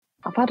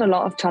I've had a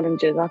lot of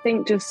challenges. I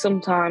think just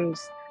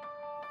sometimes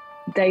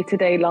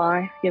day-to-day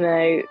life,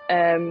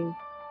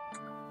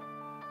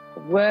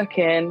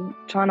 working,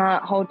 trying to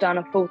hold down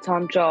a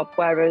full-time job,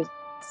 whereas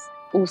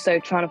also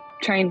trying to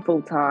train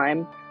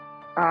full-time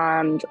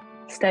and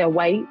stay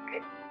awake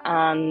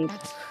and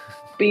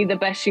be the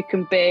best you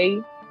can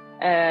be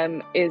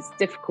is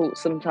difficult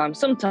sometimes.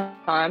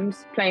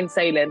 Sometimes plain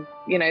sailing,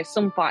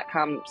 some fight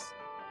camps,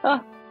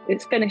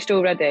 it's finished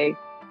already.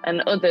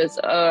 And others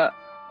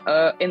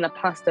in the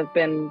past have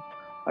been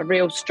a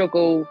real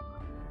struggle,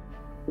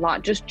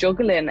 like just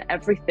juggling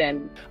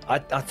everything. I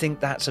think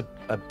that's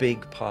a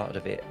big part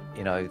of it.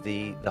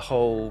 The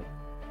whole,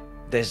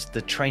 there's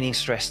the training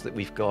stress that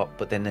we've got,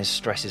 but then there's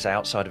stresses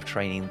outside of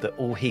training that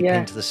all heap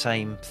into the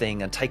same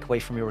thing and take away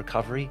from your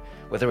recovery,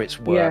 whether it's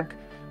work,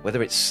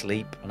 whether it's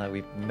sleep. I know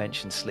we've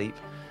mentioned sleep,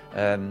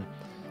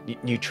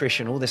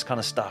 nutrition, all this kind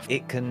of stuff.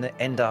 It can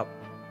end up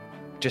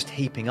just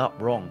heaping up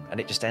wrong, and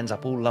it just ends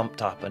up all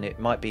lumped up, and it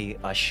might be,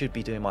 I should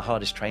be doing my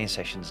hardest training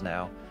sessions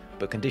now,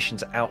 but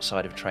conditions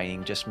outside of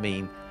training just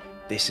mean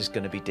this is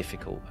going to be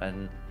difficult,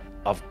 and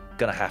I'm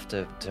going to have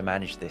to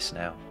manage this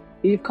now.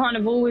 You've kind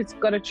of always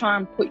got to try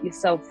and put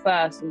yourself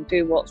first and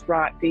do what's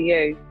right for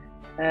you.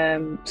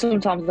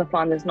 Sometimes I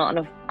find there's not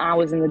enough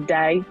hours in the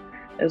day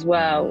as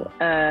well,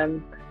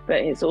 but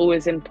it's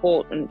always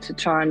important to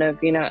try and,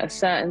 at a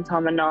certain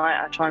time of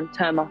night, I try and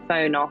turn my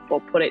phone off or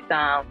put it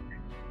down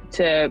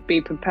to be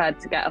prepared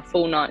to get a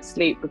full night's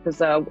sleep, because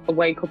I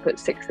wake up at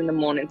 6 a.m.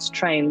 to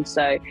train.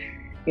 So,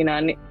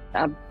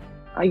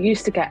 I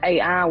used to get 8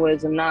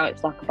 hours, and now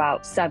it's like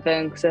about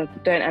 7, because I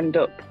don't end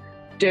up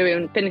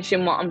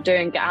finishing what I'm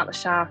doing, get out the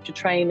shower after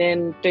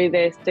training, do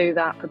this, do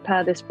that,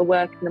 prepare this for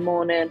work in the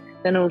morning.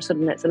 Then all of a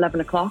sudden it's 11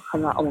 o'clock.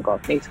 I'm like, oh my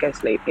God, need to go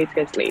sleep.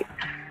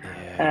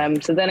 Yeah.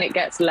 So then it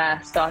gets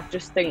less. So I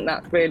just think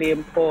that's really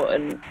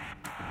important.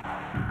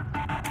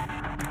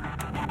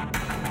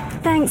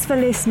 Thanks for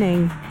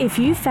listening. If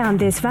you found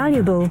this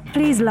valuable,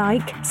 please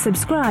like,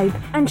 subscribe,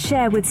 and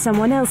share with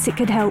someone else it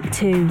could help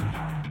too.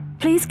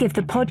 Please give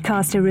the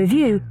podcast a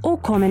review or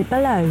comment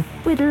below.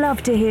 We'd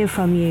love to hear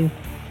from you.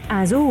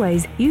 As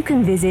always, you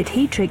can visit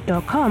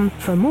heatrick.com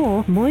for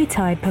more Muay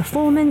Thai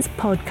performance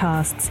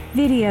podcasts,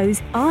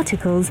 videos,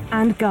 articles,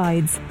 and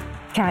guides.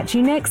 Catch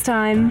you next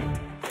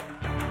time.